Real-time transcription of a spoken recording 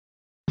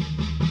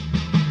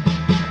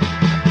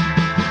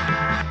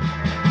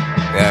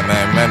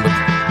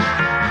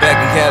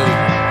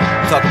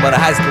about the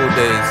high school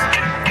days.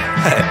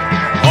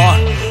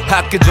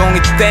 학교 종이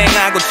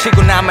땡하고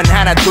치고 나면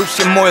하나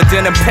둘씩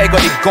모여드는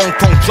패거리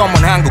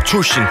공통점은 한국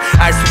출신.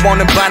 알 수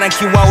없는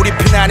반항기와 우리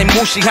편안히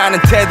무시하는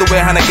태도에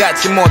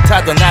하나같이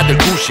못하던 아들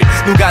구실.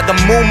 누가 더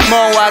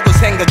무모하고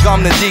생각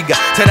없는 지가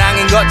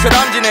자랑인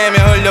것처럼 지내며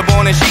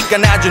흘려보는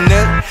시간 아주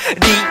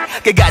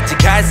느리게 같이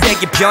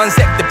갈색이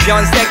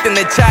변색돼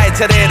내 차에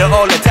차례를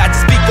올려 타치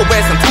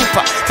스피커에선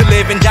투파 To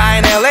live and die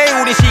in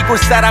LA 우리 시골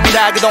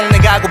사람이라 그 동네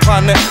가고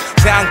파는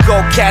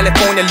상고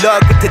캘리포니아 러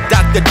끝에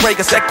Dr.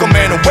 Dre가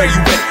새콤해는 where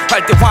you at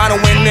할 때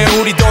환호했네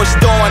우리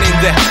도시도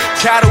아닌데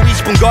차로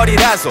 20분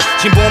거리라서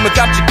진보면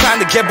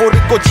깜찍한데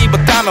개보를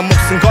꼬집었다면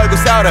목숨 걸고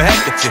싸우려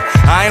했겠지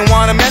I ain't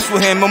wanna mess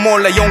with him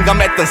몰라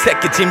용감했던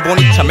새끼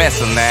진보는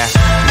참했었네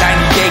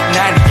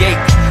 98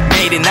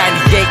 made it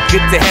 98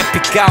 그때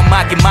해피가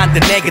음악이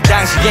만든 내가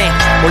당시엔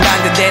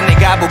몰랐는데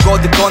내가 보고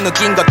듣고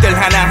느낀 것들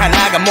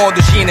하나하나가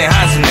모두 신의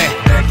한 수네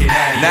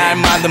날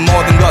만든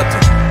모든 것들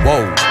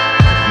wow.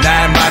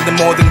 날 만든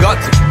모든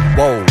것들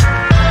wow.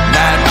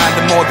 날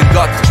만든 모든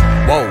것들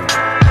wow.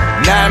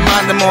 날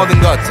만든 모든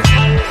것들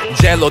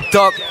젤로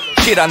떡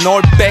키란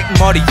올백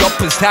머리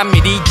옆은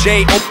 3mm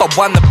J 오빠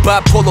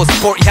왔나봐 폴로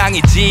스포츠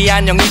향이지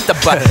안녕 이따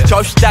봐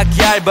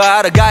접시닦기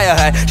알바하러 가야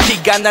할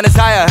시간 나는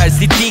사야 할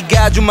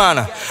CD가 아주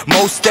많아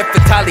Most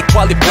definitely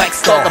quality black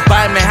store가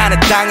발매하는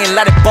당일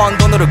날에 번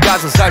돈으로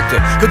가서 살 때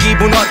그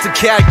기분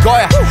어떻게 할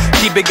거야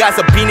집에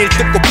가서 비닐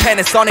뜯고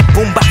펜에 써내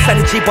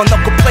붐박산에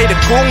집어넣고 플레이를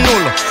꾹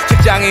눌러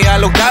책장에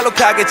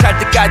알록달록하게 찰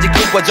때까지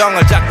그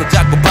과정을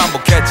자꾸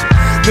반복했지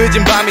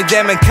늦은 밤이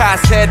되면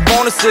카세트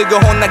폰을 쓰고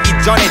혼나기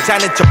전에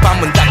자는 척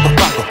방문 닫고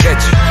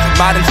반복했지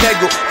마른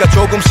태구가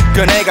조금씩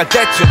변해갈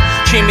때쯤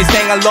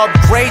취미생활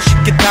upgrade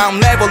쉽게 다음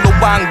레벨로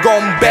I'm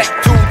going back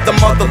to the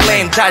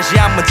motherland 다시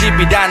한번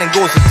집이라는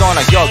곳을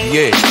떠나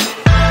여기에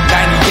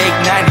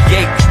 98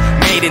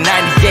 made it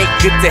 98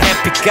 그때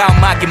해피가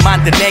음악이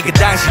만든 내가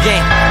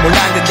당시엔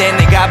몰랐는데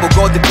내가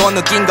보고 듣고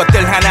느낀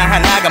것들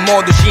하나하나가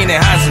모두 신의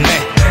한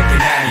수네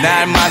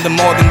날 만든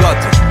모든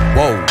것들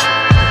wow.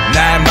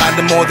 날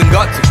만든 모든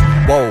것들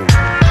wow.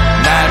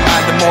 날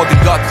만든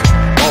모든 것들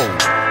wow.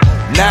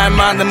 날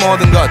만든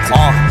모든 것들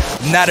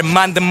나를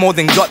만든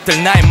모든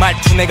것들 나의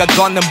말투 내가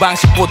걷는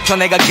방식부터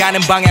내가 가는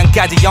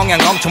방향까지 영향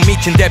엄청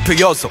미친 대표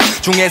요소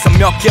중에서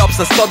몇 개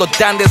없었어도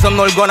딴 데서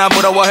놀거나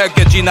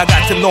부러워했겠지 나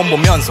같은 놈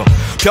보면서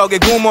벽에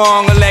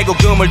구멍을 내고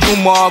금을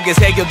주먹에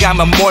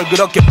새겨가면 뭘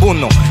그렇게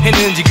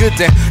분노했는지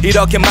그때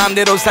이렇게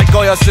맘대로 살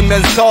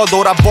거였으면서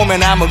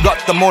돌아보면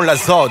아무것도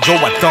몰라서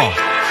좋았던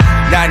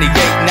 98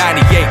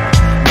 made it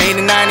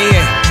 98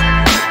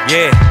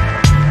 yeah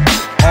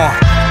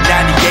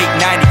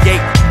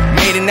 98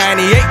 made it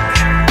 98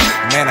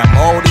 man I'm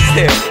old as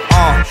hell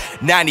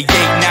 98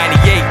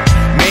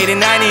 made it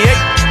 98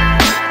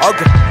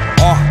 okay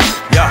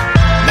yeah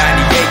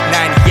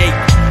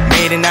 98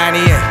 made it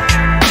 98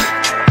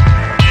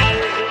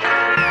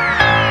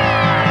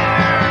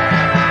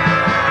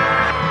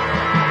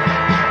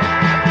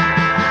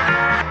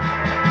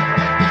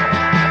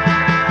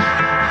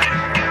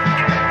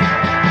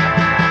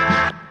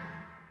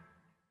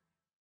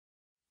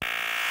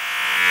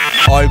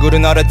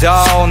 얼굴은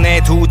얼어도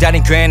내 두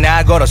다린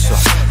꽤나 걸었어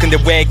근데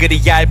왜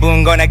그리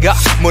얇은 거나 가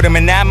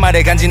물으면 난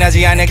말에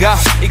간지나지 않아가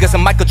이것은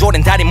마이클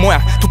조던 다리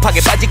모양 투팍에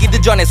빠지기도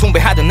전에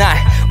숭배하던 날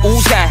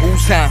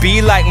우산 Be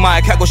like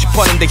Mike 하고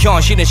싶었는데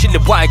현실은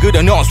실내와에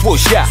그려놓은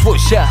swoosh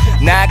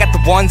나 got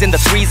the ones and the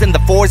threes and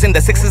the fours and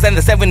the sixes and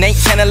the 7, 8,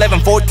 10, 11,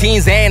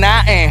 14s and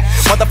I am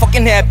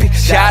motherfucking happy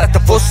Shout out to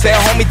full sale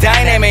homie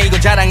dynamic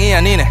이건 자랑이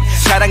아니네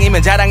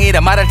자랑이면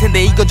자랑이라 말할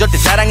텐데 이건 절대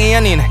자랑이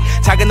아니네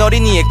작은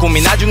어린이의 꿈이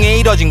나중에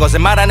이뤄진 것을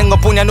말하는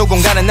것뿐이야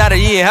누군가는 나를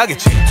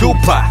이해하겠지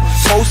Tupac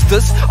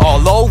posters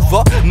all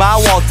over my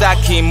wall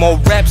딱히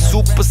뭐 랩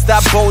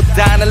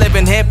superstar보다는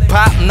living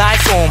hip-hop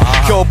night 꿈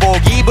교복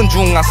입은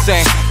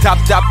중학생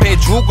답답해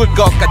죽을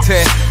것 같아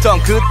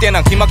던 그때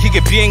난 기막히게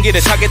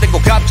비행기를 타게 되고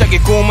갑자기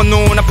꿈은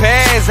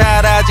눈앞에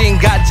사라진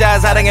가짜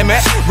사랑의 매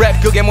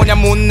랩 그게 뭐냐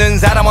묻는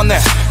사람 없네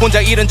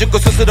혼자 일은 짓고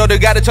스스로를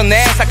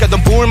가르쳤네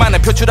삭혀던 불만을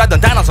표출하던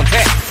단어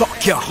선택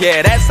Fuck you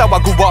Yeah that's how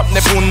I grew up 내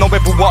분노에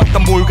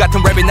부었던 물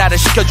같은 랩이 나를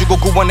시켜주고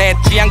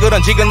구원했지 안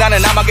그런 지금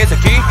나는 남아계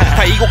새끼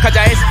다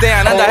이곡하자 했을 때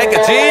안 한다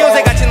했겠지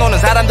요새 같이 노는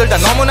사람들 다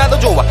너무나도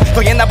좋아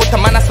더 옛날부터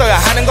만났어야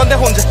하는 건데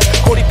혼자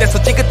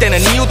고립됐었지 그때는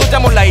이유도 잘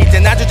몰라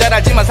이젠 아주 잘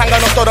알지만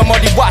상관없더러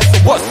머리 왔어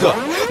What's up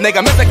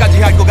내가 몇 살까지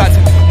할 것 같아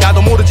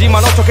나도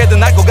모르지만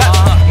어떻게든 할 것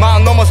같아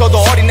마음 넘어서도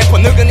어린애 코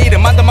늙은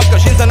이름만 더 맡겨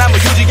신선함을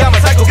유지하며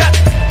살 것 같아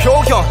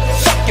표현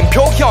fucking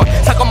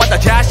표현 사건마다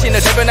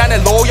자신을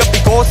대변하는 로열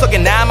비고 속에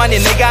나만이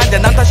내가 앉아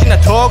남 탓이나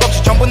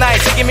턱없이 전부 나의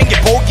책임인 게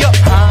보여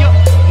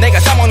내가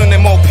담아놓은 내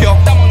목표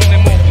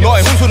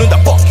너의 훈수는 다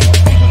fuck you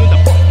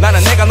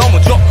나는 내가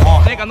너무 좋아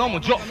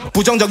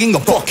부정적인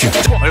건 fuck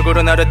you.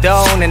 얼굴은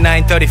어려도 내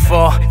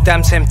 934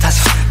 땀샘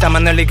타서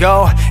땀만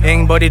흘리고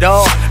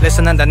앵벌이로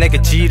레슨한다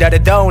내게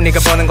지랄해도 네가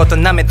버는 것도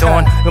남의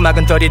돈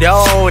음악은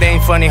더리로 It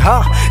ain't funny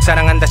huh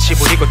사랑한다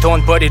시부리고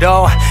돈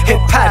버리러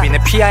힙합이 내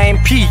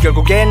PIMP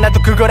결국엔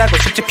나도 그거라고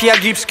쉽지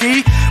피하기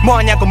입스키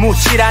뭐냐고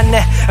묻질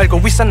않네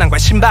알고 있어 난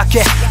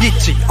관심밖에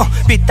있지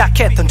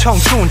삐딱했던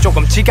청춘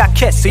조금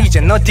지각했어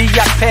이젠 어디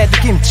앞에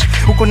김치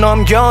웃고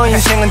넘겨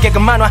인생은 개그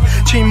만화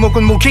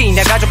침묵은 무기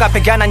내 가족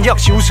앞에 가난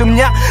역시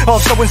웃음냐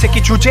없어본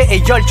새끼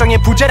주제에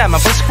열정의 부재라만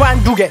벌써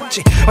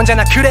관두겠지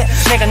언제나 그래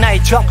내가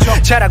나의 적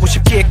잘하고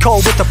싶기에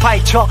코부터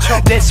파헤쳐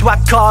That's what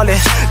I call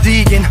it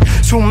디긴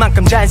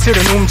수만큼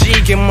자연스러운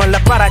움직임 몰라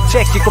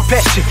빨아제끼고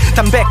패치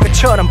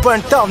담배꽃처럼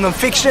burnt up non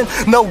fiction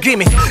no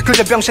gimmick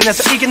그저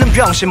병신에서 이기는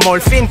병신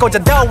몰핀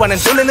꽂아도와는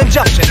뚫리는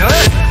정신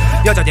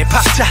여전히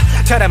박자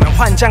잘하면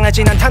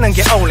환장하진 않다는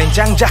게 어울린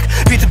장작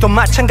비트도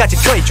마찬가지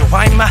표이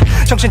좋아 임마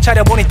정신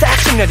차려보니 딱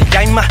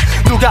 10년이야 임마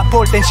누가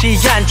볼 땐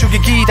시간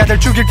죽이기 다들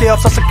죽일 게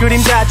없어서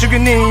그림자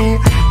죽이니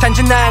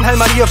단지 난 할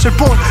말이 없을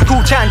뿐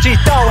구찬지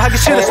또 하기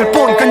싫었을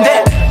뿐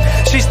근데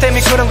시스템이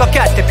그런 것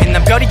같아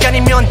빛난 별이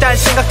아니면 딸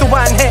생각도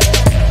안해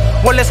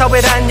원래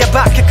사회란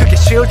야박해 그게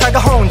싫다가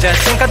혼자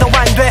생각도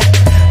안돼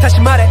다시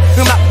말해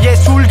음악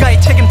예술가의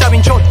책임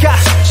따윈 좆가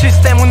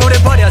시스템은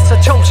오래버려서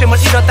초심을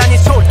잃었다니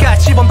솔까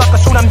집원 바꿔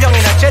술 한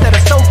병이나 제대로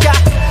쏠까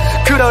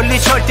그럴 리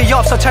절대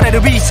없어 차라리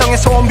위성의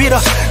소원 빌어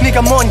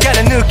네가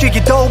뭔가를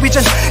느끼기도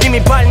이전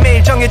이미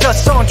발매일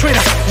정해졌어 on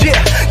Twitter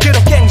yeah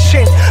그런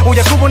갱신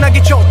오야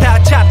구분하기 좋다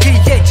어차피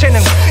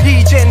예체능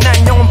이제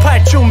난 영혼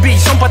팔 준비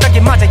손바닥에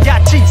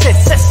맞아야 지세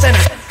세세는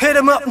Hit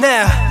 'em up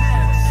now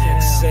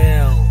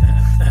Excel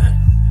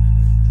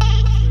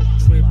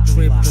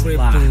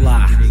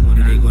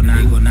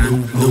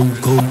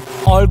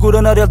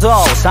얼굴은 어려도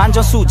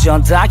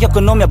산전수전 다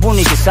겪어놓으며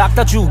분위기 싹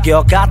다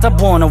죽여 갖다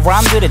보는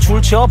람들의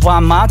줄쳐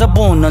밤마다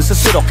보는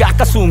스스로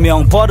깎아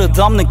수명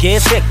버릇없는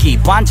개새끼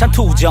반찬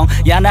투정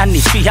야난 네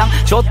취향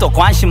저도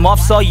관심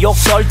없어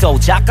욕설도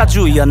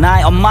작가주의여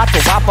나의 엄마 또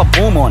아빠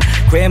부모는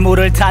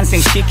괴물을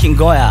탄생시킨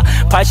거야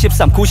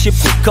 83, 99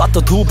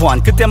 그것도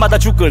 2번 그때마다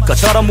죽을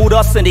것처럼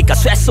울었으니까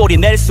쇳소리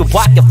낼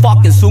수밖에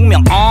fucking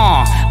숙명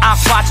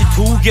악바지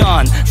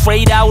두견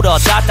Straight outer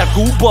다달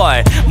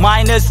 9벌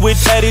Minus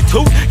with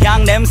attitude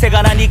양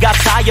냄새가 나 니가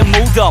사연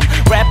무덤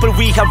랩을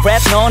위한 랩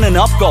너는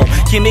없고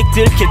기믹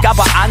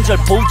들킬까봐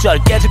안절부절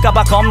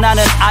깨질까봐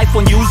겁나는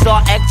아이폰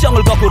유저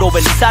액정을 거꾸로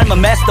왜 네 삶은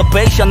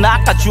masturbation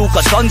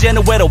낚아주고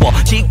전제는 외로워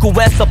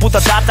직구에서부터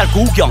다달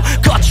구경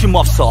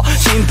거침없어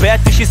진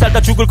뱉듯이 살다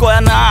죽을 거야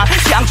나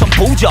양천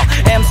부적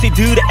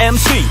MC들의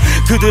MC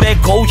그들의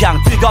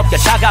고향 뜨겁게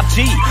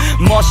차갑지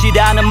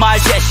멋이라는 말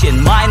대신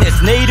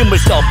Minus 내 이름을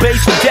써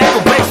베이스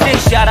대고 베이스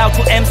Shout out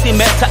to MC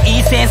메타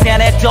이센스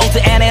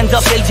anecdote and end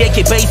up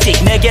AJK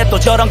basic 내게 또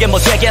저런 게 뭐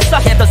되겠어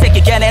했던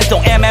새끼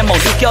걔넨동 MMO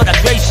느껴라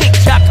괴식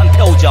착한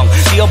표정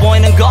지어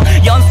보이는 거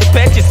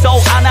연습했지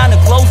so 안 하는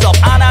close up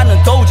안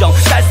하는 도정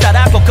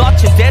쌀쌀하고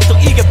거친데 또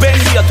이게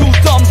뱀이야 two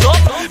thumbs up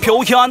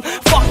표현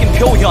fucking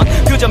표현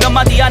그저 몇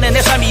마디 안에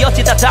내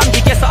삶이었지 다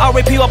담기겠어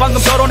RAP와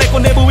방금 결혼했고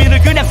내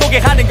부인을 그냥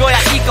소개하는 거야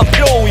이건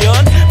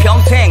표현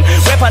평생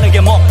랩하는 게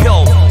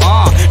목표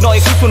너의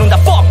구수는 다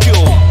fuck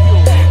you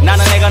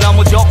나는 내가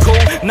너무 좋고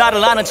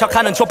나를 아는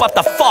척하는 족밥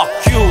다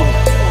fuck you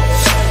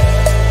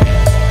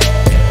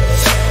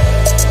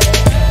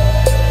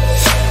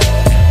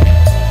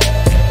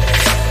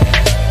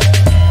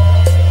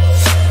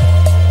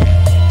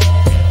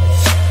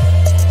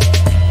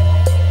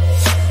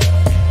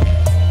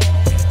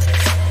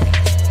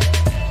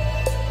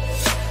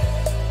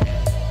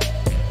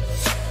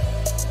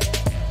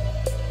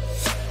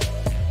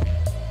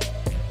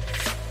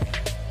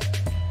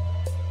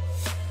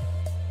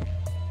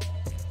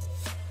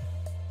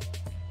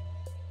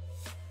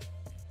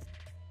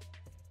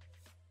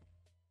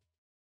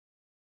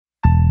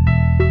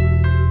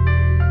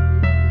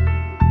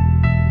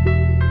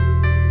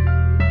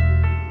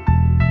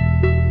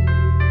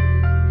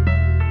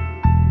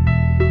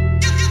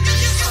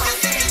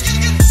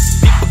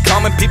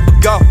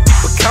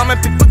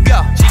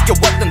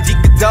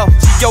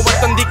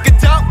지겨웠던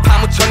뒤끝도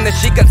파묻혔네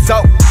시간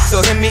속 So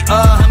hit me up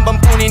한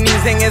번뿐인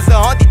인생에서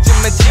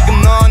어디쯤에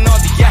지금 넌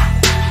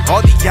어디야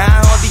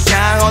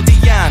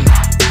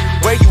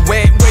Where you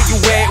at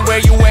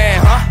Where you at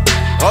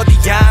huh?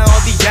 어디야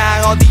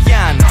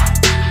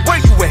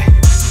Where you at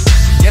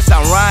Yes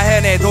I'm right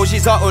해내 도시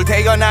서울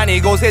태어난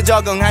이곳에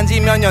적응한 지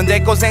몇 년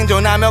됐고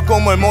생존하며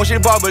꿈을 모실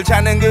법을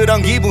찾는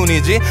그런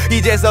기분이지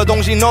이제서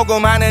동시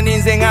녹음하는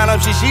인생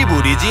한없이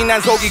시부리지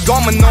난 속이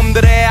검은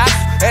놈들의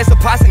악수에서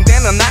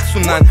파생되는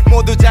악순환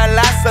모두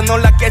잘났어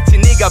놀랐겠지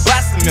네가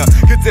봤으면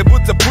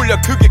그때부터 풀려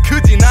크게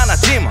크진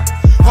않았지만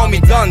Homie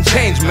done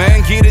change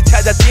man 길을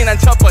찾았지 난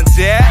첫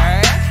번째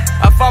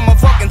I found my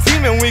fucking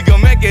team and we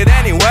gon' make it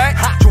anyway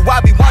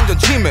조합이 완전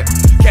치매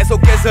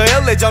계속해서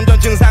일래 점점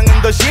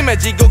증상은 더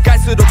심해지고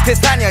갈수록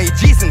태산이야 이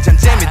짓은 참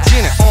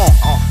재밌지네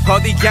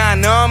어디가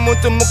넌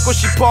문득 묻고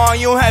싶어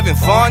You having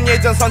fun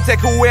예전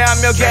선택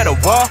후회하며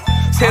괴로워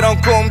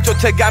새로운 꿈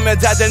쫓아가며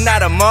다들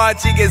나를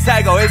멋지게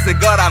살고 있을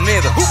거라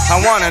믿어.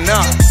 I wanna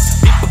know.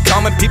 People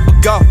come and people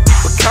go,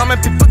 people come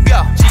and people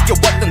go.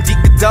 지겨웠던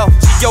뒤끝도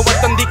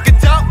지겨웠던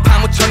뒤끝도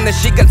파묻혔네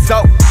시간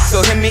속. So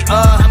hit me up.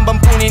 한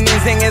번뿐인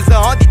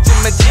인생에서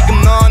어디쯤에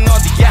지금 넌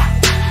어디야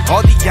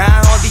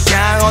어디야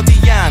어디야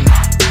어디야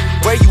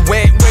Where you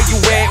at where you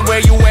at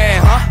where you at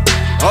huh?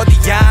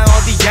 어디야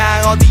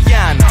어디야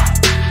어디야 너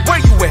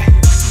Where you at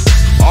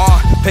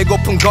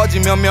배고픈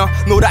거지면며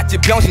놀았지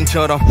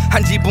병신처럼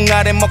한 지붕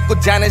아래 먹고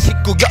자는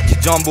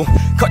식구였지 전부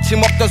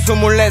거침없던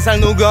 24살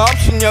누가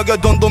없이 여겨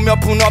돈도 몇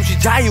푼 없이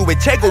자유의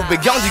최고의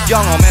경지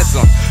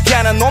경험했어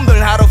걔는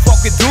놈들 하루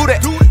fuck with 두래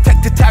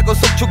택트 타고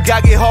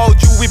속초가게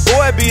허주위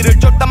보에 비를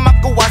쫄딱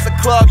맞고 와서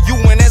클럽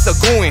유엔에서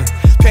구인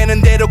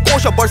되는 대로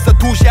꼬셔 벌써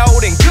 2시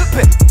오랜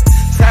급해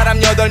사람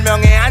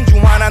 8명에 안주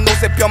하나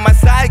노새편만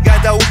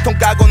쌓여가다 우통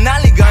까고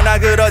난리가나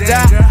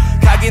그러자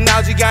각이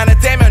나오지가 않을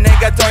때면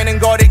내가 떠있는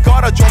거리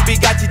걸어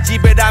좀비같이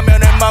집에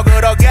라면을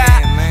먹으러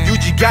가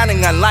유지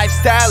가능한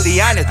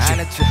라이프스타일이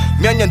아니었지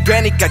몇 년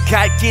되니까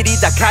갈 길이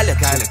다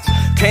갈렸지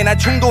괜한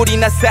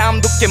충돌이나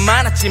싸움도 꽤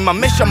많았지만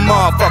mission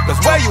motherfuckers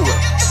where you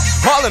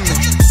at? All of me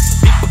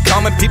People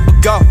come and people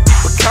go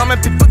people come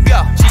and people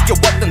go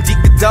지겨웠던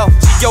뒤끝도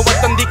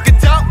지겨웠던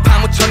뒤끝도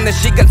파묻혔네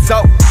시간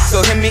속 So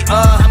hit me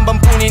up 한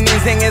번뿐인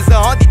인생에서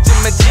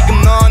어디쯤에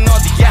지금 넌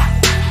어디야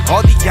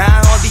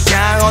어디야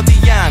어디야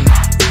어디야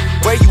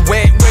Where you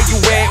at where you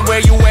at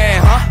where you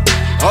at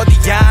huh?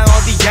 어디야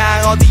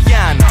어디야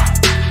어디야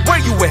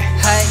Where you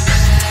at hey.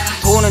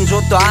 보는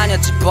족도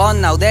아니었지 but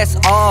now that's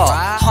all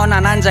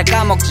허난 한 잘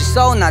까먹지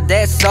so now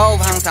that's so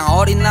항상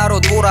어린 나로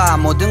돌아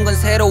모든 건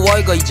새로워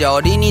이거 이제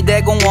어린이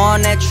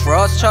대공원의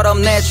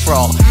trust처럼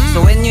natural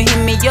So when you hit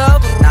me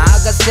up 나 I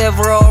got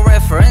several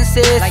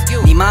references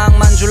네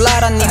마음만 줄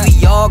알았니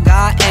We all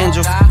got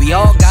angels We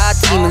all got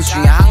demons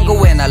중요한 거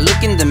when I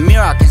look in the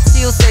mirror I can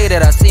still say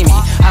that I see me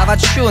How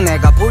about you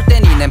내가 볼 때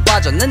니넨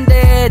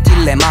빠졌는데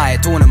딜레마에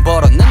돈은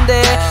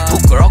벌었는데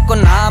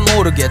부끄럽거나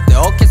모르겠대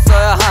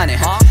어떻겠어야 하네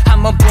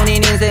한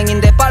번뿐인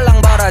인생인데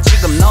빨랑 봐라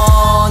지금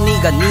너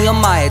네가 네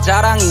엄마의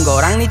자랑인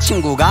거랑 네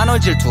친구가 널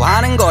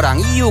질투하는 거랑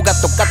이유가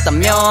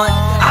똑같다면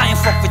I ain't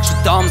fuck with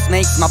you dumb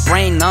snakes my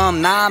brain numb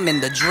now I'm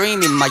in the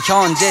dream in my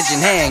현재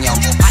진행형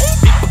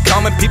People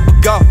come and people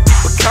go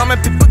people come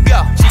and people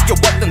go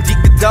지겨웠던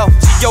뒤끝도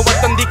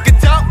지겨웠던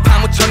뒤끝도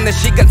파묻혔네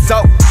시간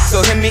속 So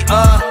hit me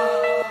up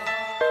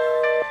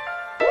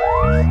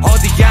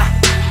어디야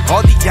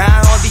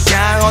어디야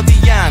어디야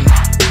어디야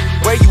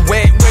Where you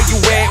at where you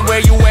at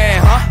where you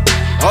at huh?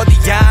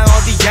 어디야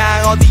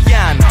어디야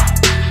어디야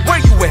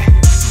Where you at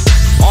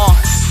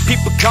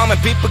People come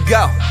and people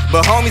go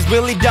But homies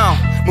really don't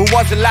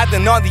무엇을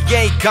하든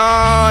어디에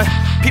있건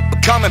People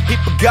come and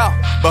people go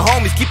But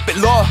homies keep it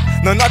low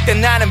넌 어때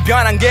나는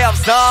변한 게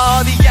없어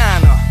어디야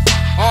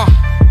너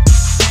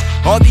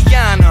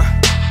어디야 너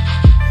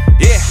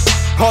Yeah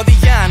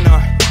어디야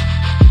너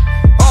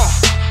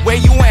Where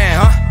you at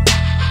huh?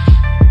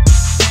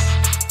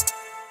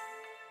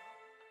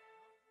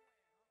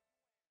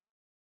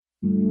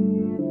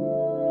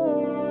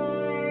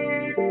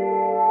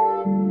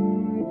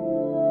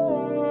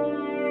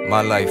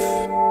 My life,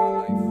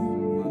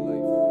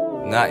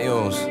 not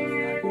yours,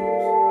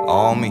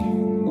 all me.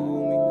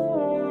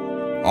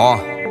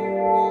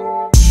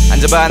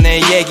 앉아봐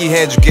내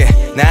얘기해줄게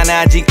난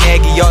아직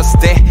애기였을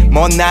때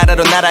먼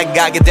나라로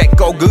날아가게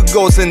됐고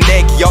그곳은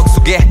내 기억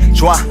속에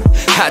좋아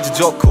아주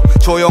좋고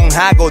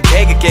조용하고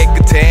되게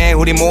깨끗해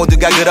우리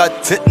모두가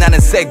그렇듯 나는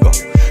새고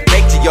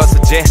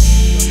백지였었지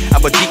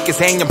아버지께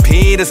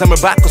색연필의 선물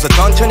받고서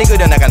천천히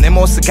그려나가 내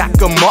모습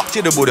가끔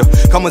먹지를 부려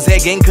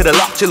검은색 잉크를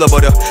억질러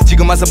버려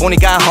지금 와서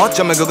보니까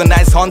어쩌면 그건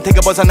나의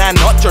선택을 벗어난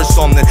어쩔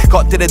수 없는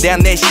것들에 대한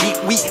내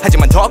시위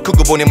하지만 더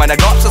크고 보니 만약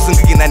없었음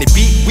그게 난 이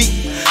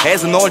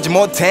비위에서 놀지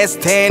못했을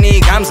테니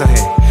감사해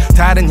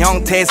다른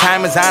형태의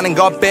삶을 사는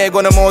것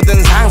빼고는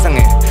뭐든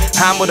상상해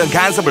아무런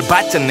간섭을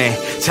받지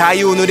않네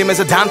자유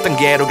누리면서 다음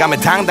단계로 가면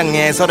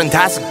당당해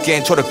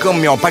 35개 초를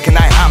끄며 밝힌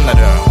나의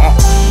앞날을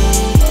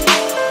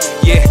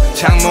Yeah,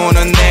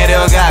 창문은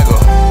내려가고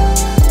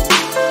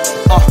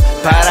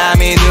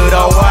바람이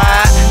들어와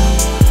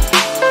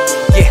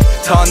Yeah,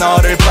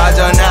 터널을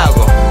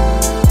빠져나오고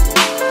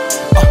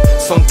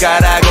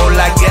손가락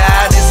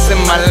올라가 This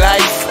is my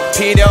life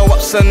필요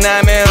없어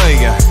남의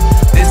의견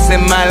This is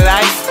my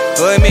life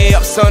의미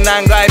없어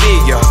남과의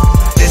비교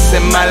This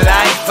is my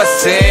life I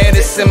say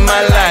this is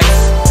my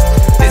life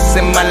This is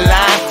my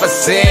life I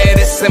say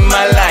this is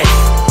my life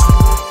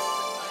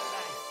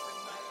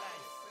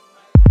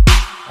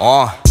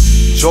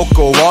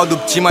좁고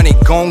어둡지만 이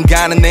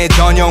공간은 내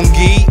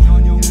전용기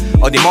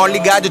어디 멀리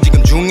가도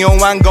지금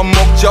중요한 건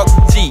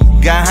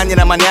목적지가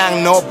아니라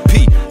마냥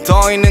높이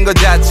떠 있는 것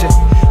자체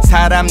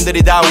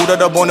사람들이 다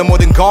우러러보는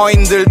모든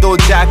거인들도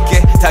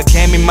작게 다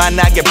개미만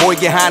나게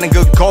보이게 하는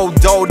그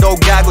고도로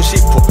가고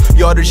싶어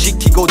열을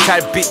식히고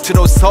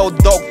달빛으로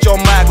소독 좀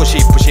하고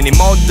싶어 신이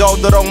못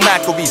오도록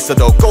막고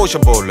있어도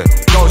꼬셔볼래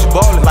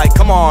Like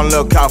come on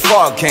look how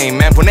far I came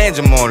man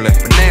보내줘 몰래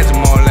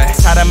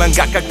사람은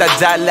각각 다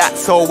달라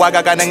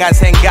소화가 가능한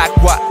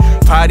생각과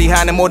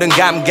발휘하는 모든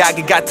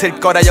감각이 같을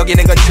거라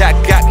여기는 건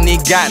착각.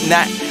 네가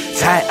날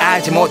잘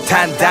알지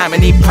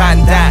못한다면 이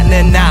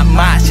판단은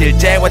아마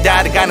실제와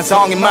다른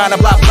가능성이 많아.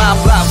 blah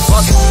blah blah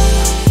fuck it.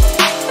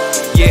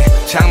 Yeah,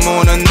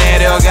 창문은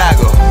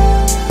내려가고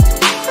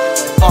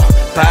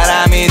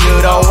바람이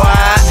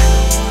들어와.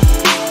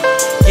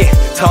 Yeah,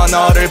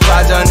 터널을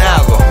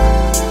빠져나오고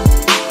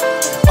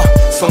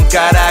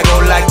손가락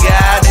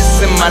올라가.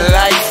 This is my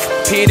life.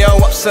 필요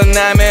없어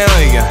남의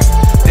의견.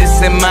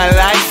 This is my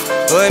life.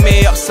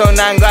 의미 없어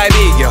남과의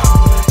비교.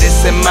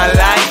 This is my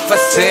life. I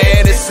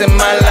say this is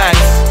my life.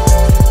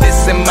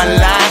 This is my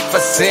life. I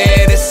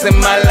say this is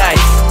my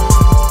life.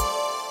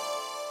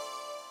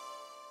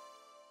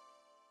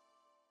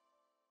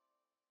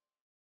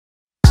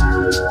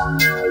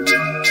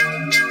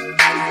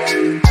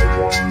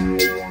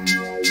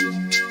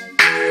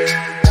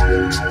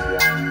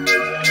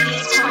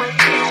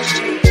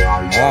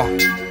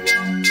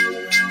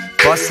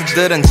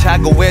 버스들은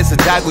차고에서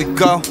자고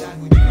있고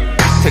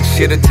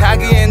택시를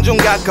타기엔 좀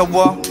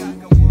가까워.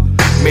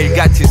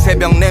 매일같이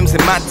새벽 냄새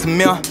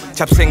맡으며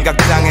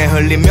잡생각장에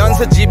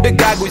흘리면서 집에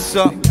가고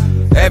있어.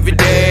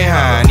 Everyday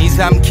한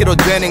 2-3km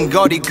되는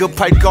거리.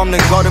 급할 거 없는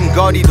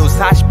걸음걸이도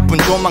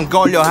 40분 좀만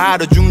걸려.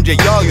 하루 중제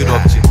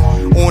여유롭지.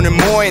 오늘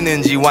뭐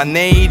했는지와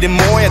내일은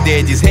뭐 해야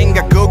되지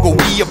생각 끄고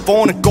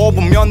이어폰을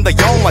꼽으면 다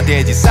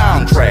영화되지.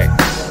 사운드트랙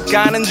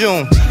가는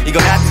중.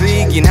 이건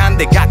하트이긴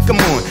한데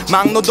가끔은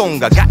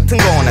막노동과 같은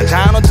거나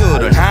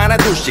단어들을 하나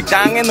둘씩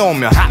땅에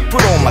놓으며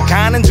앞으로만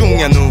가는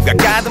중이야. 누가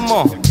가든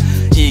뭐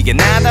이게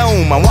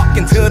나다움만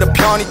walking to the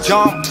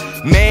편의점.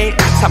 매일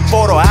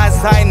삿포로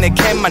아사히 내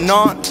캔만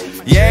넌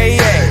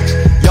yeah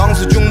yeah.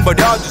 영수증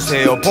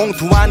버려주세요.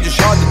 봉투 안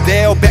주셔도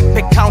돼요.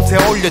 백팩 카운트에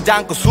올려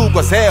담고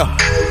수고하세요.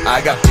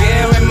 I got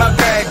beer in my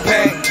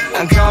backpack.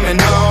 I'm coming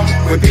home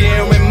with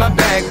beer in my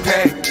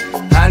backpack.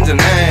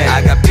 한잔해.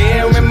 I got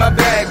beer in my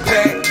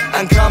backpack.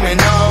 I'm coming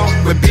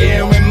home with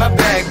beer in my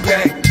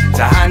backpack.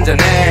 자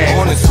한잔해.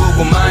 오늘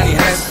수고 많이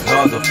했어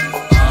너도.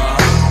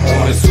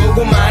 오늘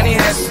수고 많이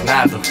했어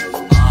나도.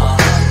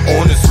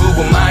 오늘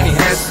수고 많이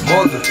했어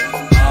모두.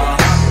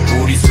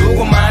 우리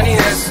수고 많이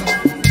했어.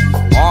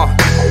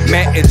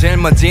 매일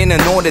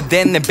짊어지는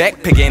오래된 내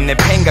백팩에 내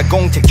펜과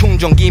공책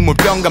충전기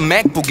물병과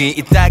맥북이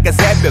있다가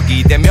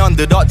새벽이 되면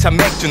들어차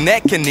맥주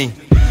내겠니.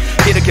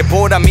 이렇게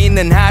보람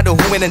있는 하루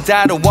후에는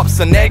따로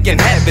없어 내겐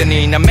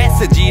heaven이. 나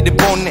메시지를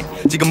보내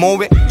지금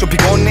뭐해 좀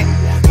피곤해.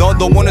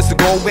 너도 오늘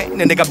수고해.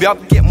 내가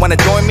가볍게 wanna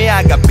join me.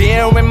 I got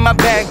beer in my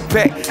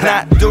backpack.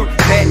 하나 둘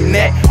셋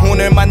넷.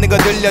 오늘 만든 거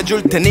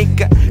들려줄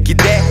테니까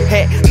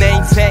기대해. 내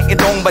인생의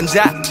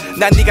동반자.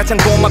 난 네가 참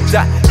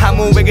고맙다.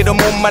 아무에게도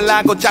못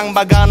말라고 짱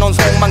박아놓은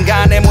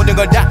속만가. 내 모든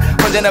걸 다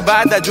언제나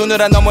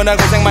받아주느라 너무나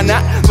고생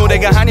많아.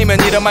 노래가 아니면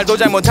이런 말도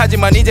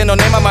잘못하지만 이제 너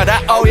내 맘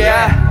알아. Oh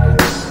yeah,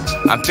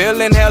 I'm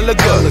feeling hella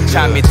good.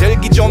 잠이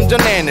들기 좀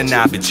전에는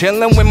I'll be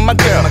chillin' with my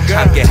girl.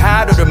 함께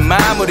하루를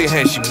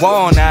마무리해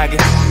시원하게.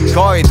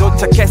 거의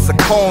도착했어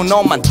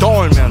코너만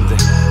돌면 돼.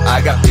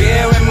 I got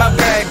beer in my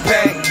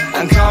backpack.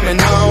 I'm coming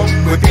home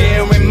with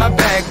beer in my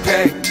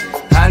backpack.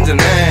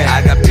 한잔해.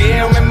 I got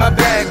beer in my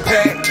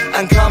backpack.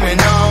 I'm coming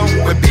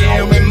home with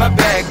beer in my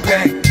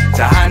backpack.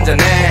 자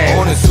한잔해.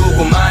 오늘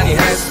수고 많이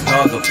했어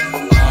너도.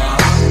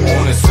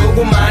 오늘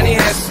수고 많이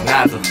했어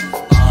나도.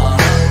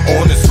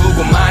 오늘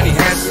수고 많이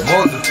했어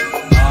모두.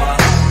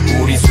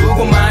 우리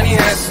수고 많이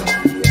했어.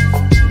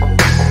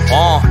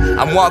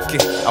 I'm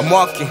walking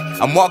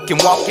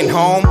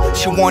home.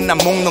 시원한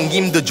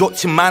목넘김도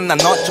좋지만 난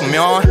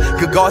어쩌면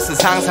그것을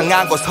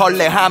상상하고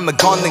설레하며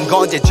걷는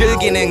거지.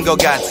 즐기는 것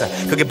같아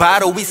그게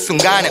바로 이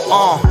순간에.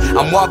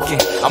 I'm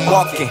walking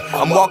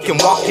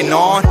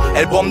on.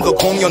 앨범도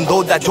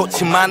공연도 다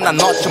좋지만 난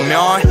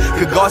어쩌면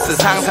그것을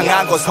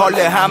상상하고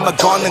설레하며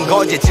걷는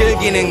거지.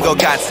 즐기는 것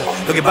같아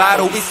그게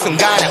바로 이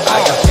순간에.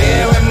 I got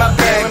beer in my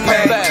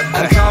backpack.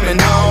 I'm coming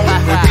home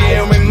with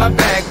beer in my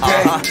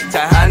backpack.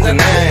 자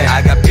한잔해.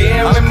 I got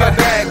beer in my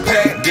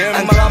backpack.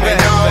 I'm coming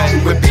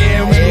home with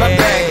beer in my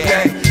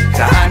backpack.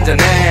 자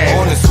한잔해.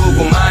 오늘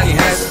수고 많이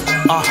했어.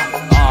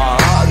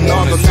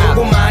 너는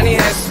수고 많이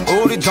했어.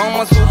 우리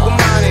정말 수고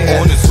많이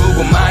했어. 오늘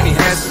수고 많이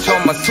했어.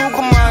 정말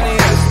수고 많이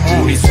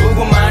했어. 우리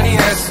수고 많이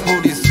했어.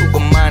 우리 수고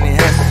많이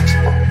했어.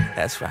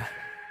 That's right.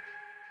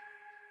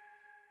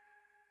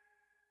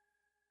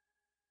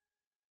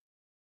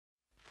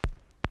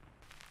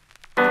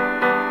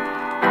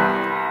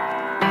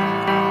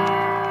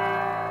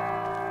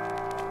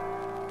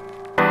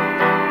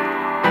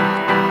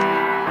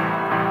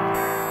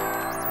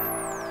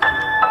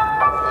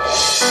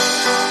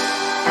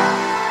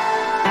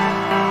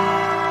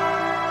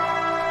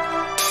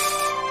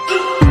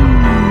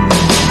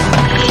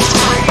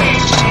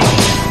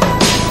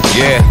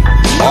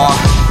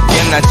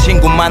 옛날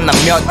친구 만나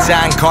몇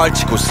잔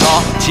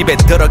걸치고서 집에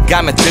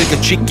들어가면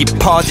들겨 쥐기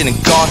퍼지는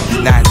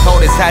것. 난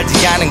서울에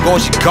살지 않은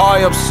곳이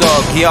거의 없어.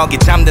 기억이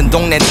잠든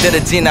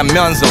동네들을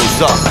지나면서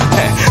웃어.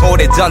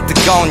 오래전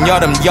뜨거운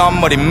여름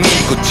옆머리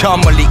밀고 저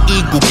멀리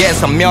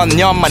이국에서 몇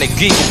년 만에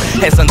귀국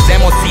해선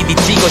데모 CD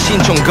찍어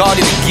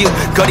신촌거리를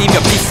기웃거리며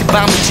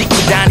PC방도 찍고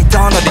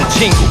다니던 어린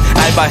친구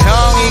알바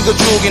형 이거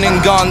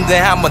죽이는 건데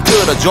한번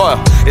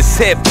들어줘요 It's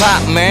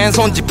hip-hop man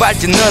손짓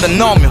발짓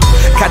늘어놓으며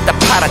갖다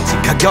팔았지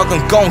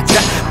가격은 공짜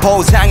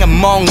보상은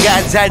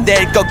뭔가 잘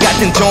될 것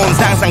같은 좋은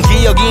상상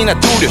기억이나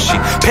두려시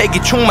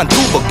패기충만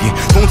두벅이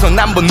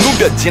동서남북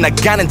누벼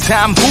지나가는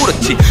참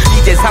부럽지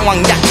이제 상황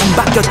약간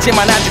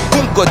바뀌었지만 아직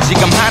꿈꿔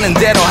지금 하는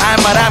대로 할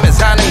말하면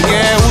사는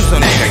게 우선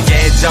내가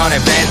예전에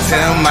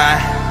뱉은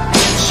말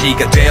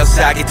시가 되어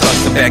싹이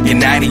텄어 Back in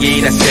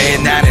 98 I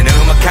said 나는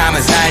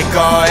음악하면 살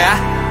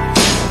거야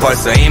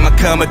벌써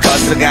이만큼을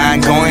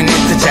컸어간 going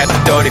into chapter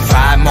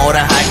 35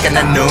 뭐라 할까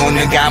난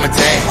눈을 감을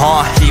때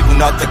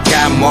기분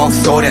어떨까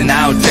목소리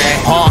나올 때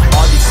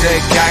어디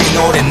있을까 이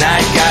노래 날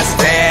갔을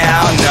때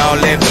I don't know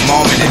live the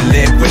moment and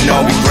live with no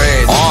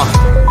regrets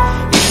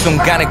이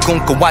순간에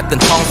꿈꿔왔던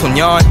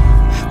청소년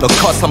너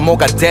커서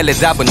뭐가 될래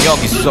답은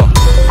여기 있어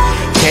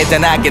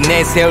대단하게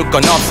내세울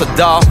건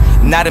없어도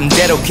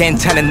나름대로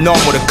괜찮은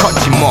놈으로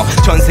컸지 뭐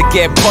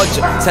전세계에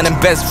퍼져 사는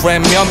best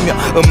friend 몇몇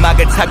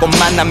음악을 타고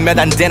만난 몇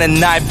안 되는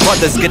나의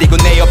brothers 그리고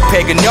내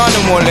옆에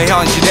그녀는 원래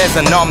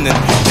현실에선 없는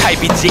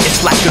타입이지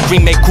It's like a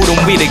dream 내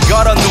구름 위를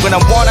걸어 누구나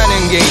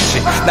원하는 게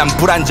있지 난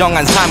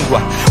불안정한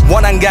삶과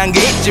원한 관계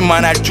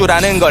있지만 할 줄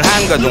아는 걸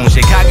한가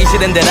동시에 가기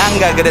싫은 데는 안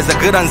가 그래서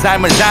그런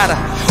삶을 살아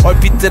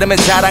얼핏 들으면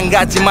자랑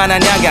같지만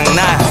아냐강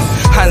나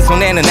한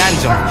손에는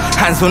안정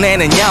한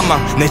손에는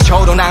야망 내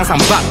저론 항상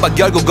빡빡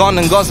결국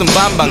얻는 것은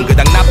반반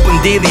그닥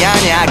나쁜 딜이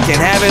아니야 I can't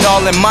have it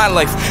all in my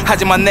life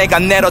하지만 내가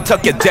내일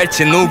어떻게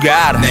될지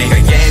누가 알아 내가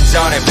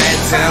예전에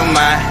뱉은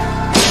말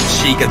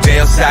시가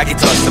되어 싹이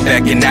텄어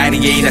Back in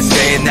 98 I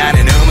said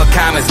나는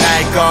음악하면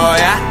살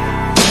거야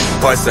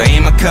벌써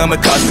이만큼을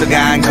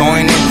컸어간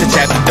going into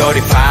chapter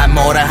 35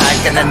 뭐라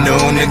할까 난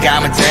눈을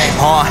감을 때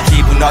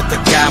기분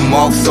어떨까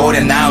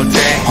목소리 나올 때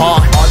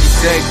어디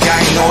있을까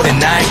이 노래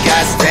날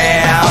갔을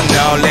때 I don't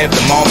know live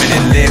the moment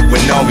and live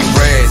with no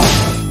regrets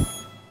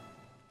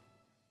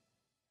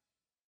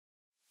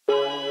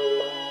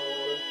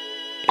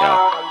Yeah.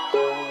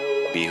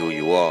 Be who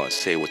you are,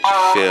 say what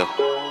you feel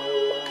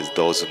cause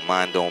those who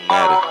mind don't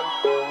matter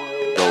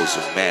and those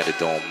who matter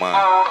don't mind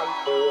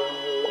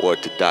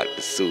Word to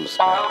Dr. Seuss,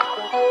 man.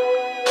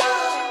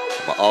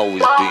 I'ma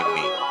always be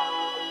me,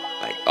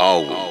 like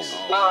always.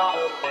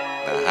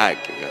 Now how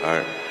can you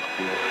hurt me?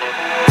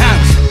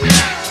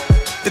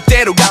 항상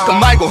때때로 가끔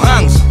말고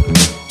항상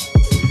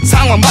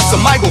상황 맞서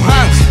말고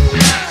항상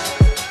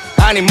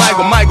아니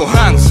말고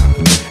항상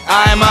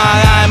I'm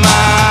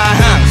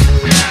항상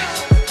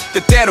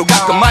때때로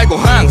가끔 말고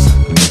항상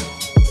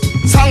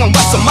상황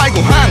맞서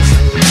말고 항상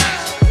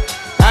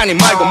아니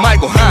말고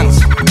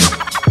항상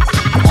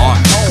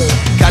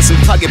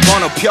가슴팍에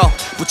번호표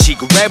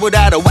붙이고 랩을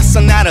하러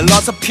왔어 나를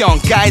어서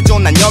평가해줘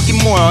난 여기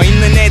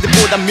모여있는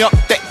애들보다 몇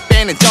배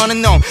빼는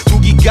저는 놈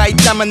두기가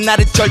있다면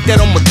나를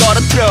절대로 못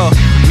떨어뜨려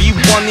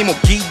위원님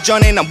오기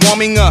전에 난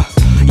워밍업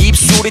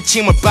입술에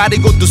침을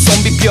바르고 두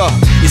손 비벼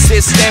이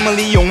시스템을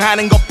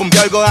이용하는 것뿐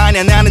별거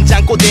아니야 나는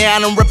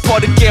장꼬대하는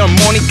래퍼를 깨울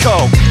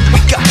모니커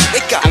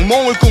그러니까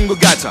악몽을 꾼 것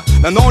같아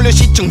난 어울려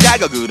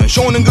시청자가 그런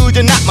쇼는 그저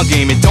not my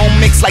game It don't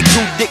mix like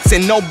two dicks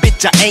and no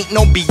bitch I ain't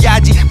no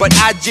비야지 But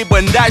I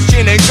집은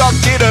다시 내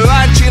걷기를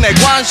않지 내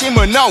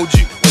관심은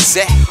오지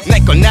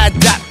내건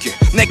나답게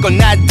내건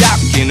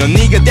나답게 넌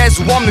네가 될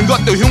수 없는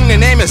것도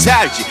흉내내며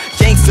살지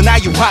갱스터나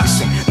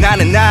유학생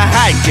나는 나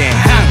할게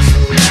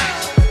항상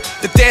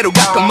때때로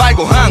가끔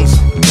말고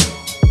항상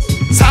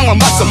상황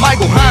맞서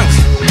말고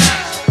항상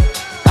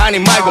아니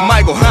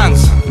말고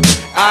항상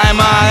I'm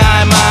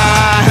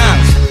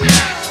항상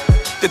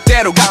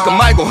때때로 가끔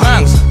말고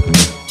항상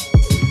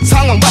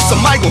상황 맞서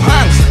말고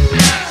항상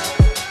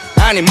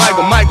아니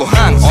말고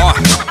항상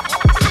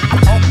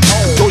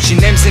도시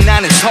냄새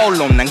나는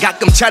서울로 난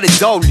가끔 차를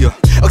돌려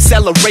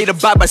Accelerator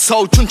발발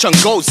서울 춘천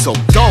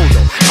고속도로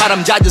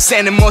바람 자주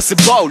새는 모습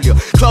어울려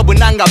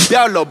클럽은 안 가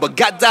별로 but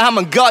갔다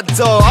하면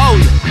걷어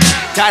어울려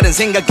다른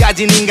생각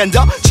가진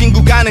인간도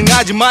친구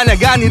가능하지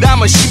만약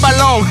아니라면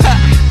시발놈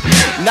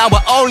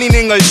나와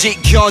어울리는 걸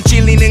지켜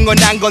질리는 건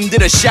안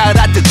건드려 Shout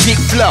out to Dick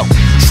Flow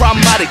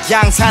드라마를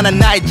양산한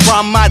나의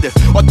드라마들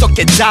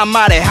어떻게 다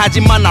말해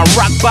하지만 나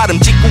락 발음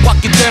찍고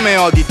왔기 때문에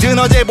어디든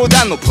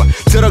어제보다 높아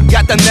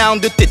들어갔다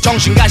나온 듯해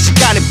정신과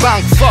시간의 방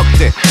Fuck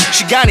that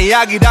시간이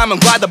약이라면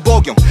과다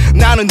복용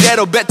나는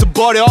대로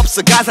뱉어버려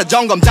없어 가사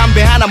점검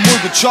담배 하나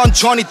물고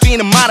천천히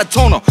뛰는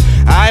마라토너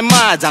아이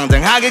마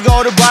당당하게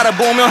거를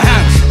바라보며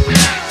항상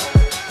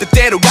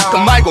때때로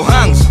가끔 말고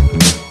항상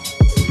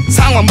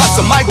상황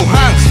맞서 말고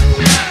항상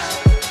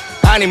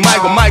아니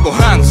말고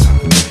항상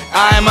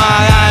I'm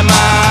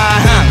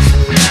항상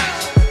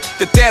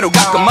때때로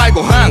가끔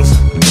말고 항상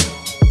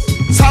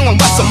상황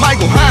맞서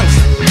말고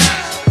항상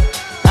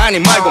아니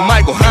말고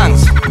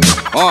항상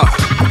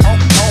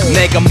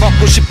내가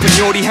먹고 싶은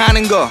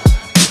요리하는 거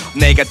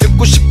내가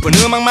듣고 싶은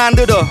음악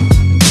만들어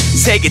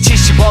세계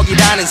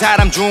 70억이라는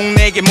사람 중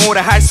내게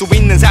뭐라 할 수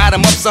있는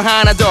사람 없어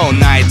하나도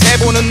나의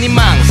대본은 네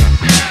망상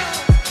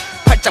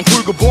장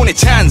풀고 보내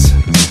찬스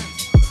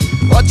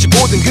어찌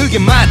보든 그게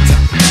맞다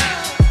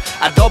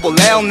I double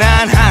L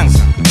난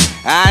항상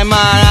I'm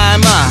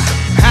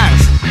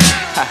항상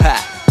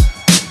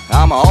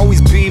I'ma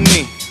always be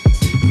me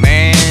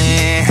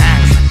man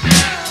항상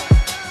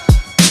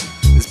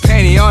There's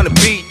plenty on the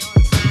beat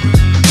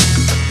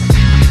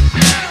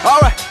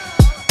Alright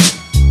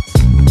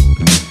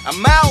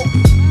I'm out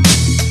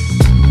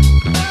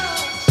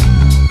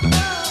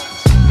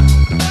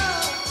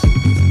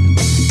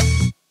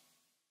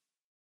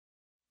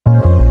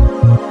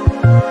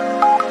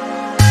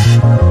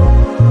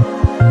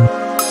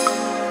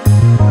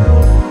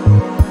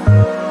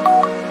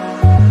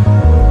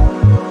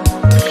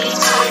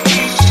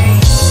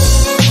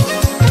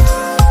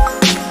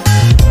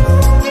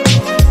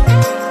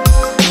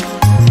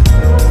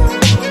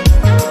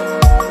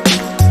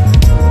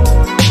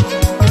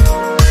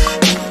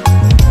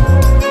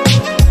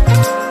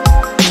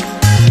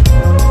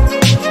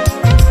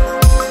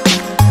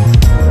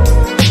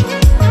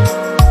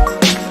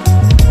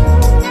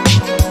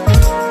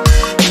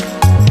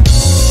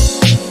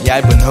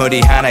얇은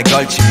허리 하나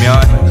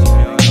걸치면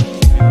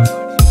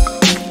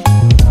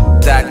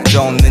딱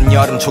좋는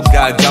여름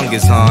초가을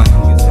경계선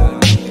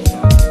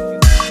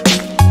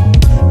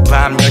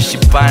밤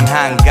 10시 반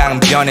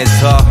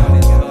한강변에서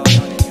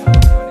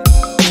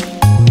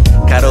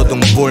가로등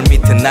불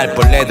밑에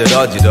날벌레들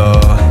어지러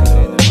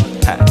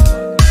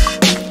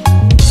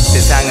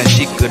세상은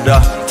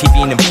시끄러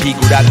TV는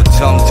비굴하고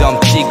점점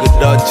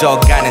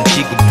찌그러져가는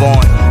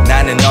지구본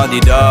나는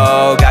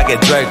어디로 가게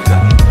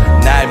될까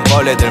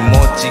날벌레들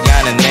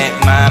못지않은 내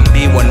맘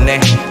비워내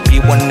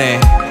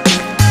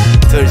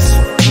들수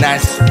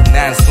날수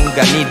난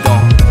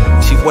순간이동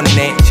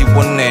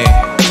지워내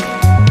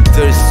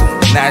들수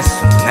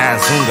날수 난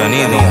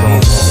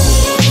순간이동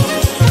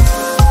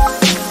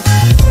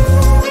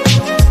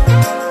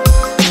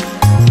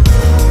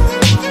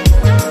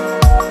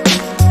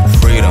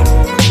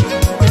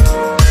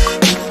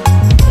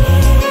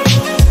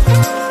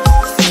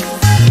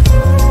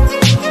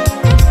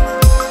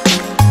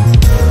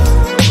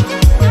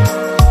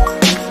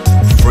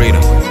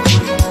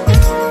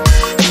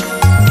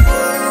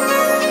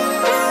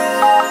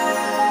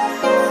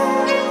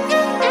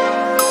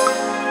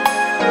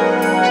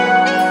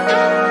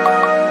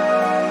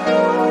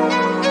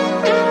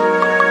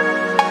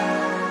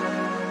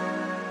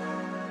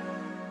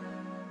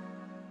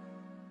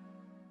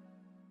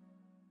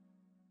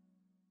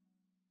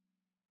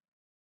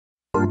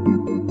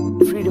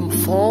Freedom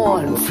for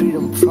and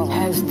freedom from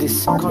has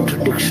this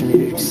contradiction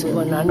in itself.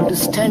 One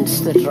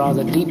understands that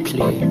rather deeply,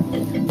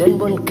 then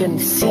one can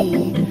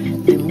see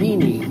the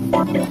meaning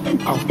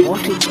of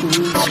what it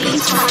means to be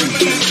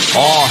free.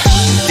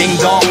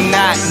 띵동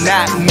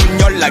낙낙 문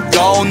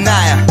열라고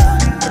나야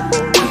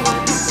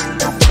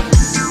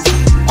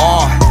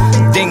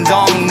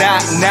띵동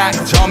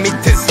낙낙 저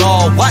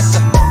밑에서 왔어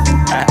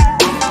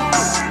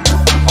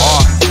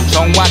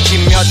정확히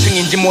몇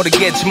층인지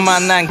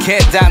모르겠지만 난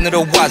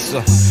계단으로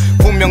왔어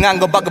분명한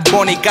거 밖에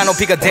보니까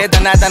높이가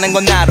대단하다는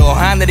건 알아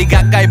하늘이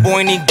가까이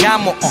보이니까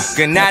뭐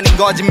그건 아닌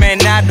거지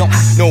man I don't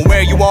know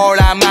where you are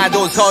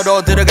아마도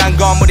서로 들어간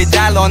건물이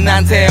달라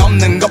나한테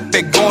없는 것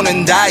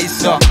빼고는 다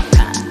있어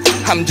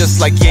I'm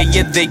just like yeah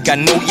they got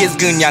no yes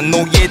그냥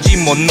노예지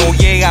뭐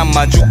노예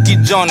아마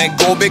죽기 전에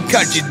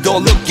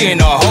고백할지도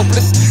looking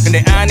hopeless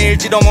근데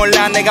아닐지도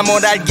몰라 내가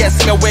뭘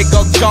알겠으면 왜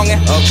걱정해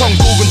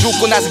천국은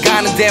죽고 나서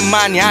가는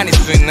데만이 아닐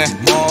수 있네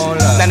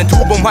몰라. 나는 두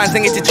번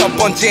환생했지 첫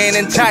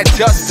번째는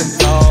Justhis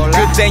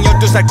그때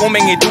 12살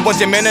꼬맹이 두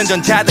번째면은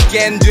전차도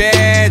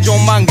깬돼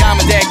좀만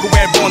가면 돼 그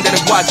앨범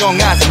되는 과정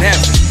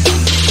아슬했어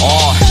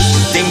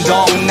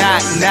띵동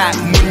낙낙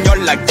문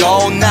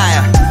열라고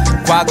나야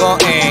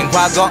과거엔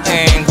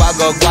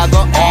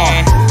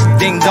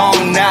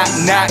띵동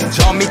낙낙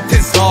저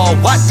밑에서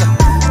왔어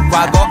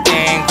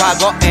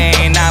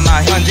과거엔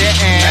아마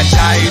현재엔 난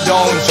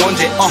자유로운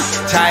존재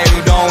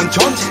자유로운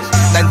존재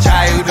난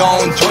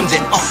자유로운 존재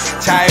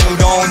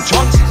자유로운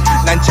존재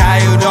난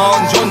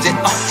자유로운 존재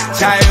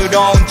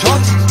자유로운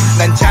존재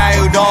난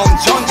자유로운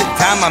존재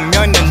다만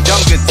몇 년 전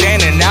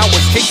그때는 I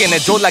was kicking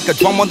it like a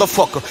drunk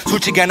motherfucker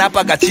솔직한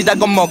아빠가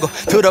치다고 먹어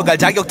들어갈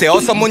자격대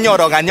어서 문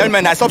열어 안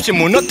열면 할 수 없이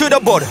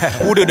무너뜨려버려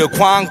우르르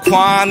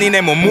쾅쾅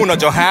니네 몸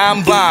무너져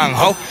한방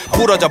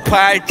부러져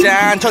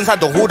팔짱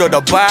천사도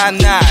후려봐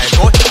날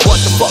What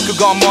the fuck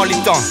그거 멀리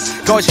떠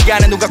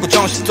거시기안에 눈 감고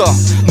정신 떠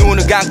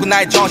눈을 감고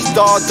나의 정신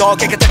더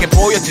깨끗하게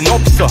보였지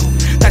높이서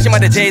다시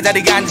말해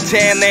제자리가 앉은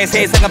채 내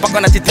세상을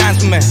바꿔놨지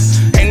단숨에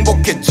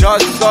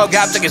행복해졌어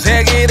갑자기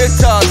세기를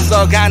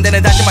떴어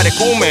간대는 다시 말해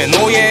꿈에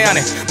노예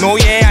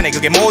안에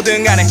그게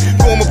뭐든 간에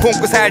꿈을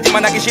품고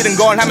살지만 하기 싫은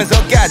걸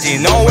하면서까지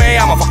No way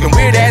I'm a fucking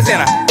weird ass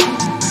and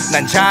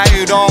난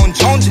자유로운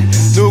존재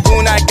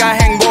누구나 할까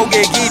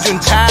행복의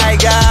기준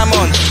차이가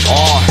뭔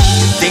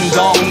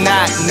띵동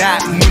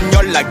낙낙 문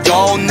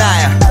열라고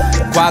나야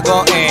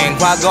과거엔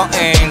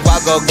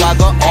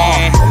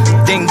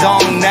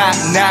띵동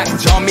낙낙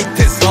저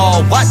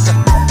밑에서 왔어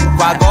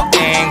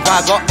과거엔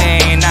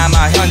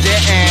아마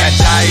현재엔 난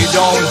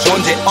자유로운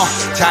존재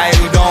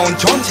자유로운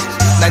존재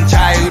난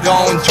자유로운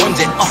자유로운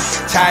존재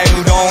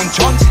자유로운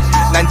존재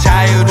난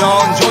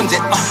자유로운 존재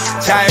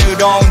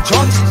자유로운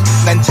존재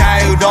난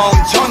자유로운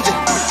존재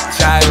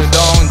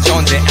자유로운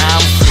존재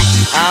I'm free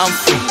I'm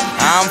free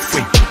I'm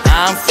free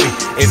I'm free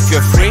If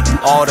you're free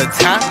all the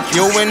time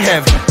you're in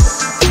heaven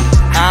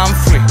I'm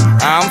free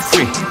I'm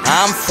free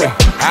I'm free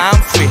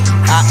I'm free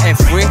I am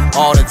free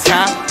all the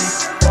time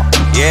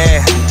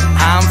Yeah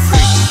I'm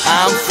free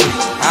I'm free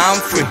I'm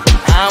free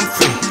I'm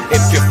free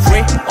If you're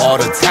free all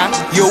the time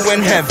you're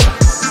in heaven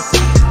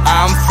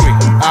I'm free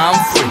I'm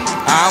free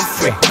I'm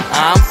free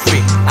I'm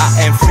free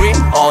I am free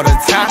all the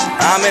time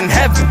I'm in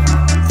heaven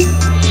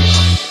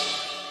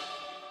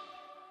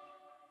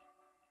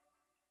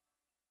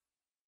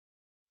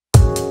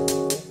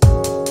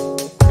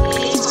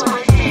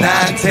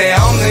나한테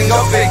없는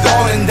것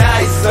빼고는 다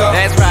있어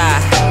That's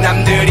right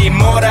남들이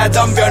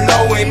뭐라던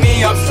별로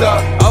의미 없어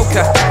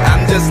Okay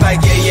I'm just like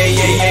yeah yeah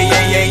yeah yeah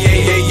yeah yeah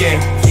yeah yeah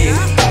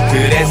yeah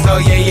그래서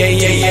yeah yeah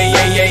yeah yeah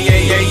yeah yeah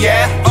yeah yeah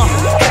yeah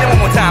Hit it one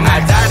more time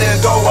말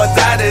다르고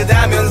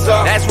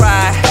다르다면서 That's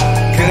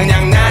right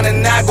그냥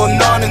나는 나고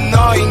너는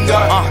너인 걸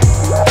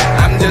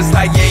I'm just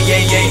like yeah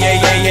yeah yeah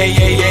yeah yeah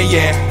yeah yeah yeah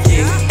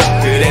yeah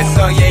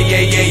그래서 yeah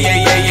yeah yeah yeah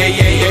yeah yeah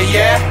yeah yeah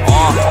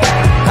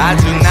yeah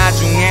아주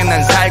나중에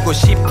난 살고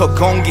싶어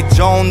공기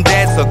좋은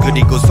데서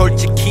그리고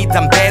솔직히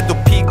담배도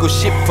피고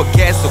싶어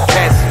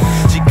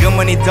계속해서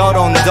지금은 이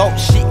더러운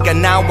도시가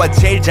나와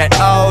제일 잘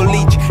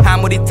어울리지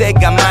아무리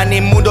때가 많이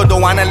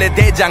묻어도 안 할래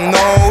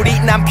대장놀이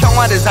난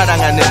평화를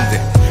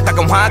사랑하는데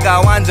가끔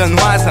화가 완전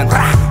화산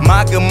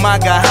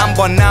마그마가 한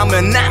번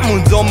나면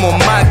아무도 못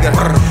막아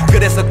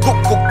그래서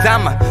꾹꾹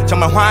담아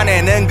정말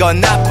화내는 건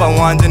나빠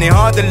완전히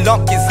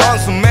허들넘기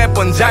선수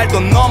매번 잘도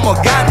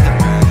넘어간다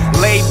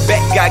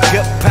Layback가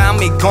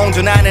급함이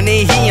공존하는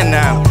이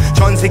희한함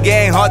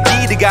전세계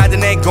어디를 가든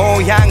내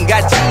고향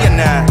같지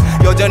않아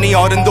여전히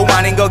어른도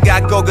아닌 것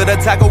같고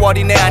그렇다고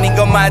어린애 아닌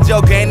것마저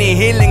괜히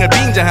힐링을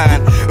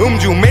빙자한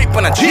음주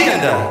밀뻔한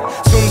취한다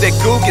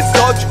순댓국에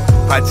소주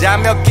과자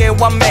몇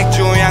개와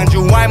맥주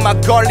양주 와인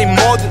막걸리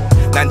모두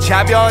난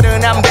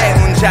차별은 안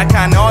배운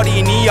착한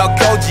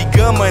어린이였고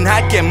지금은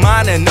할 게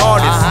많은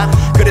어렸어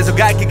그래서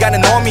갈 길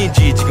가는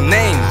놈이지 지금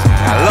내 인생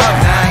I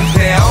love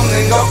나한테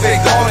없는 것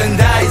빼고는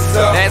다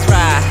있어 That's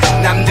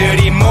right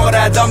남들이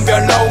뭐라던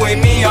별로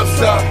의미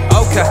없어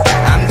Okay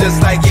I'm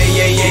just like yeah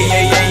yeah yeah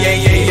yeah yeah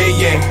yeah yeah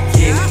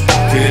yeah yeah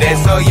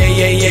그래서 yeah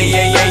yeah yeah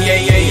yeah yeah yeah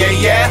yeah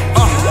yeah yeah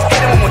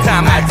Hit it one more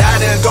time 말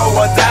다르고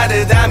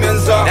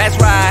다르다면서 That's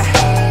right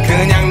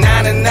그냥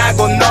나는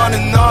나고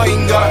너는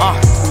너인 걸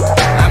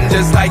I'm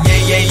just like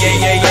yeah yeah yeah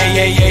yeah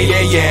yeah yeah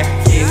yeah yeah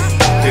yeah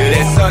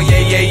그래서 yeah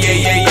yeah yeah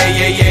yeah yeah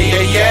yeah yeah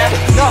yeah yeah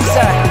No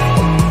sir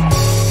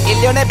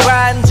 1년의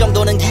반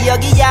정도는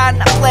기억이야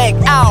나 black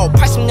out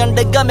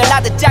 80년대 가면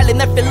나도 잘린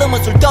내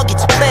필름은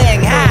술떡이지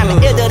playing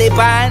하는 일들이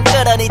반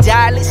그러니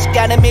달리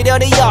시간에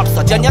미련이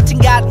없어 전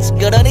여친같이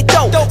그러니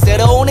또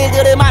새로운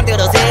일들을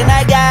만들어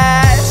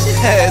새날같이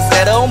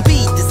새로운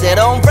비트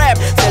새로운 랩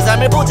새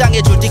삶을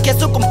보장해줄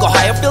티켓을 꿈꿔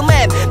higher feel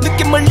man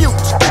느낌을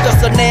육지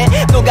뜯었었네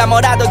누가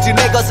뭐라든지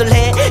내 것을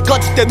해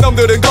거짓된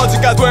놈들은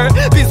거지가 돼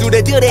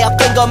빈술에 들에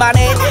업된 것만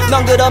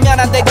해넌 그러면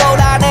안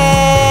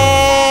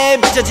되고라네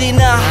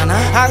비춰지나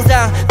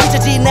항상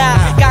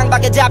비춰지나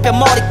깡박에 잡혀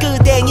머리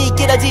끄댕이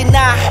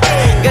길어지나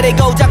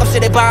그리고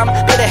작업실의 밤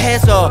그래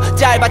해서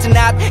짧아진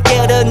낮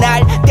게으른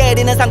날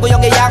때리는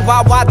상구형의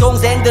양화와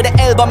동생들의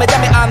앨범에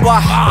잠이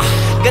안와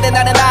그래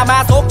나는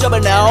아마 속점을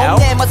넣어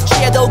내 멋을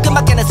취해도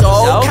금방 깨는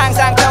속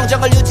항상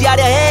평정을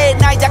유지하려 해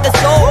나의 작은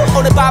속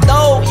오늘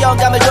밤도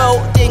영감을 줘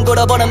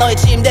뒹굴어보는 너의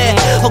침대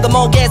혹은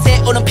목에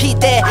새우는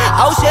핏대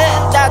Oh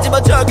shit 나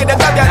집어줘 그냥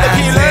가면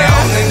느낄래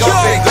없는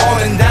것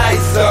빼고는 다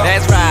있어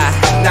That's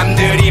right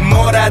남들이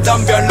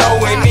뭐라던 별로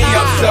의미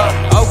없어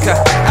Okay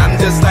I'm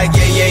just like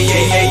yeah yeah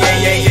yeah yeah yeah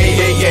yeah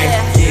yeah yeah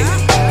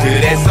yeah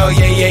그래서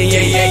yeah yeah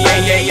yeah yeah yeah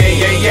yeah yeah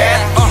yeah yeah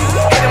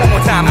Hit it one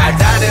more time 말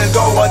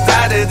다르고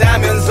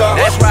다르다면서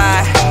That's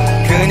right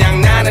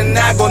그냥 나는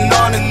나고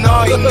너는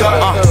너인 걸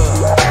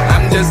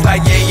I'm just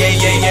like yeah yeah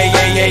yeah yeah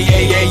yeah yeah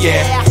yeah yeah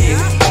yeah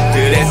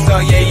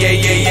그래서 yeah yeah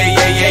yeah yeah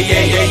yeah yeah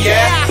yeah yeah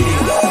yeah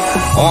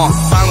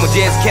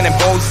방무지에서 캐낸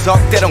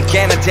보석 때론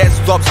걔는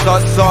재수도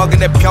없었어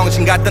근데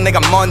병신 같던 내가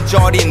먼저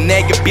어린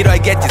내게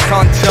빌어야겠지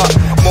선처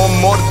못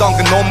모르던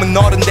그 놈은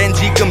어른된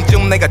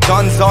지금쯤 내가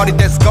전설이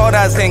됐을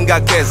거라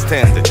생각했을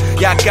텐데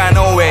약간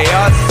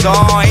오해였어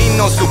Ain't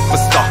no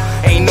superstar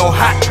Ain't no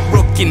hot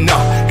rookie no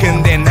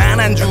근데 난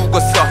안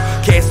죽었어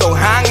계속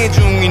항해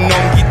중인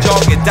놈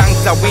기적의 당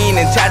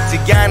따위는 찾지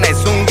않을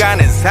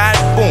순간의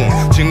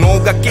살뿐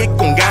증오가 낄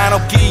공간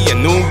없기에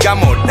누가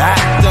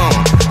몰랐던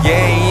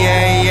Yeah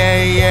yeah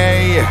yeah yeah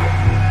yeah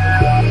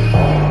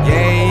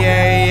Yeah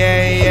yeah yeah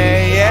yeah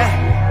yeah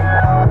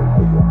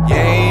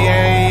Yeah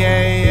yeah yeah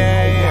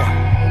yeah yeah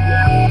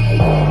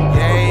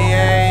Yeah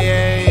yeah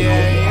yeah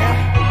yeah yeah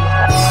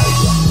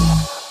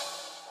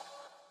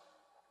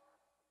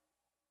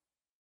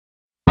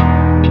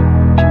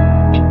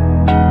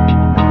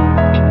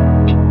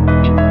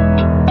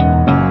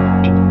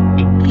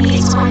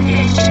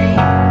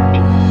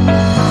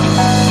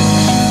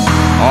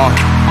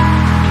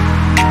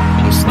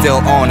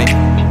still on it.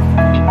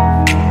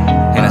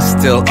 And I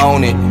still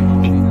own it.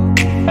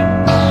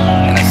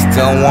 And I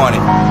still want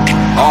it.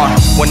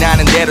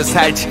 원하는 대로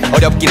살지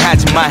어렵긴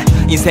하지만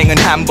인생은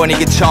한 번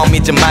이게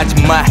처음이자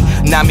마지막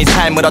남의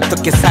삶을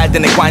어떻게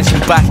살든 내 관심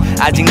밖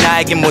아직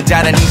나에게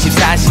모자란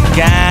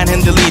 24시간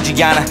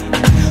흔들리지 않아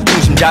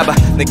중심 잡아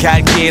내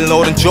갈 길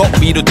오른쪽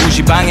위로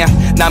 2시 방향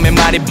남의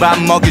말이 밥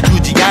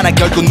먹여주지 않아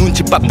결국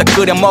눈치밥 다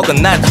끓여 먹어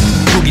난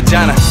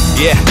죽이잖아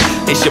Yeah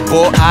It's your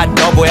boy I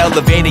double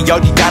elevator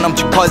열기가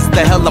넘치 cause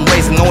the hell I'm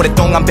racing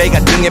오랫동안 배가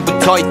등에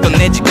붙어있던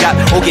내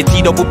지갑 오게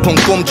뒤로 부푼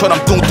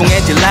꿈처럼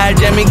뚱뚱해질 날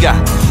재미가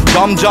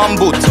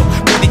점점부터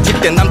부딪힐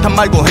때 남탓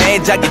말고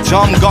해 자기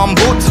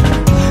점검부터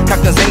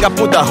각던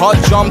생각보다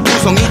허점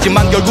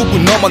투성이지만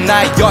결국은 넘어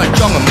나의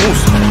열정은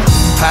무슨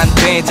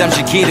한때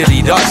잠시 길을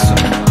잃었어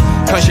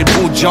현실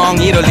부정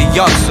이럴 리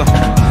없어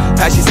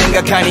다시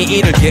생각하니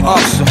잃을 게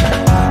없어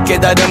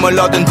깨달음을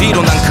얻은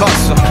뒤로 난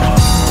컸어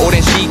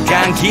오랜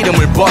시간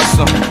기름을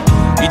벗어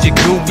이제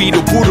그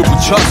위로 불을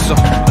붙였어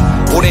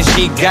오랜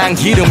시간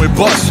기름을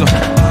벗어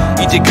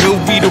이제 그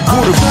위로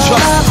불을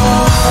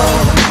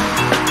붙였어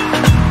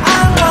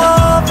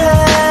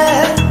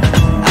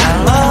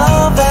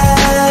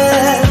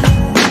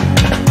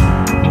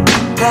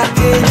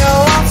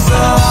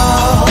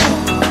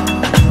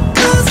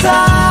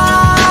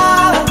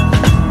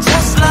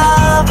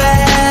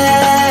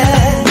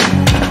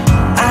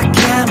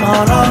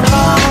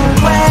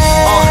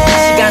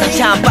시간은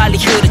참 빨리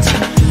흐르지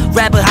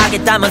랩을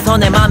하겠다면서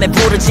내 맘에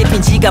불을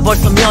지핀 지가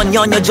벌써 몇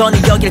년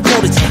여전히 여길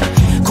고르지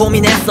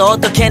고민했어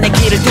어떻게 내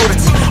길을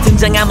뚫을지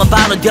등장하면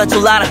바로 될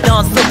줄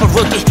알았던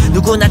슈퍼 루키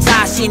누구나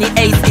자신이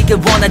에이스이길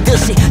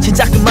원하듯이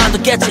진짜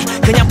그만뒀겠지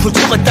그냥 불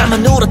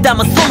죽었다면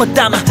울었다면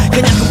숨었다면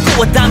그냥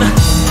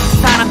꿈꾸었다면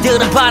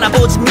사람들은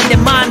바라보지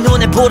미래만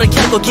눈에 불을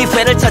켜고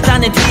기회를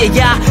찾아낸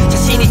뒤에야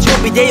자신이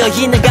준비되어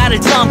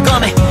있는가를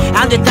점검해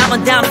안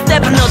됐다면 다음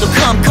스텝을 너도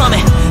컴컴해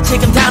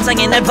지금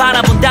당장에 날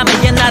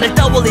바라본다면 옛날을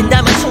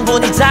떠올린다면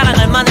충분히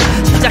자랑할 만해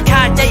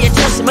시작할 때의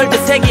중심을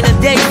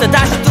되새기는 데 있어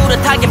다시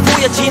뚜렷하게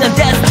보여지는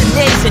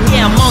destination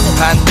Yeah I'm on it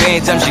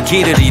한때 잠시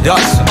길을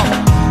잃었어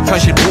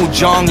현실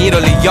부정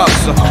이럴 리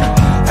없어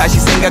다시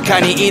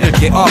생각하니 잃을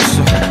게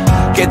없어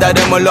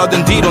깨달음을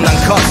얻은 뒤로 난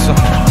컸어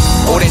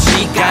오랜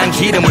시간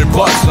기름을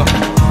벗어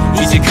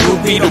이제 그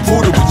위로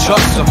불을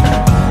붙였어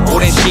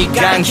오랜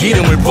시간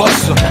기름을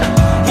벗어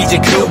이제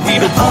그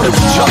위로 불을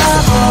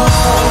붙였어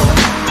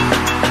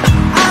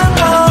I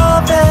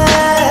love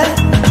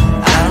it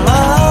I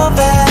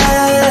love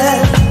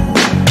it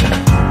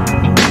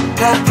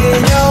다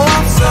필요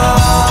없어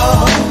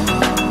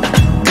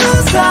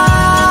Cause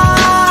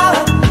I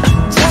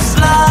just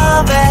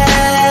love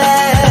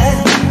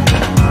it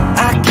I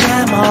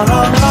came all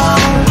a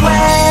long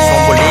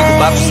way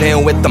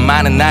밥수세요했던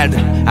많은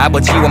날들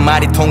아버지와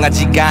말이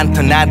통하지가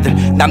않던 아들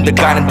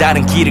남들과는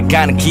다른 길을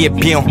가는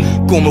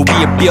기회비용 꿈을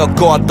위해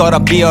비었고 어떠라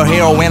be a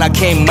hero when I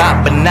came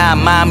up but 나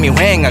마음이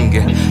휑한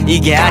게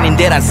이게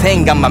아닌데 란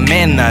생각만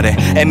맨날 해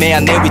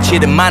애매한 내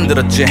위치를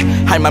만들었지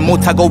할 말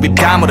못하고 입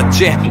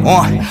다물었지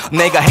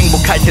내가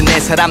행복할 때 내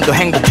사람도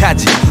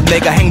행복하지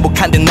내가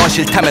행복한데 너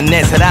싫다면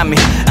내 사람이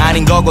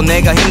아닌 거고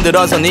내가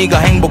힘들어서 네가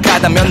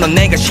행복하다면 넌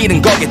내가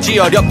싫은 거겠지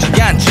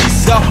어렵지 않지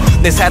so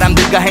내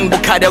사람들과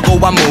행복하려고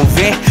I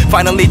move it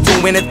Finally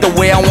doing it the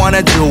way I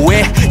wanna do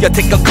it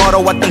여태껏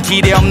걸어왔던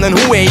길에 없는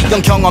후회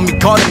이건 경험이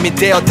걸음이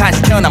되어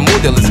다시 태어난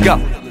무대 Let's go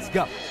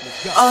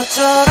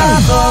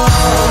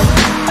어쩌라고